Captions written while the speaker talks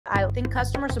I think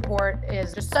customer support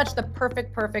is just such the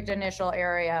perfect initial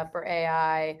area for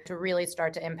AI to really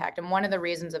start to impact. And one of the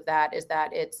reasons of that is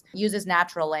that it uses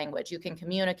natural language. You can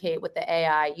communicate with the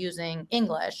AI using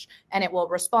English and it will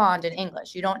respond in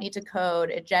English. You don't need to code.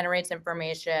 It generates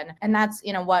information. And that's,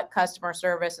 what customer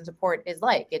service and support is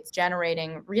like. It's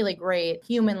generating really great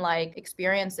human-like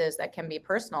experiences that can be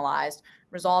personalized,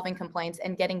 resolving complaints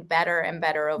and getting better and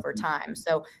better over time.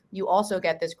 So you also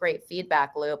get this great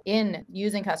feedback loop in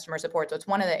using customer support. So it's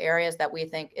one of the areas that we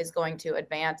think is going to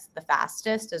advance the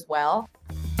fastest as well.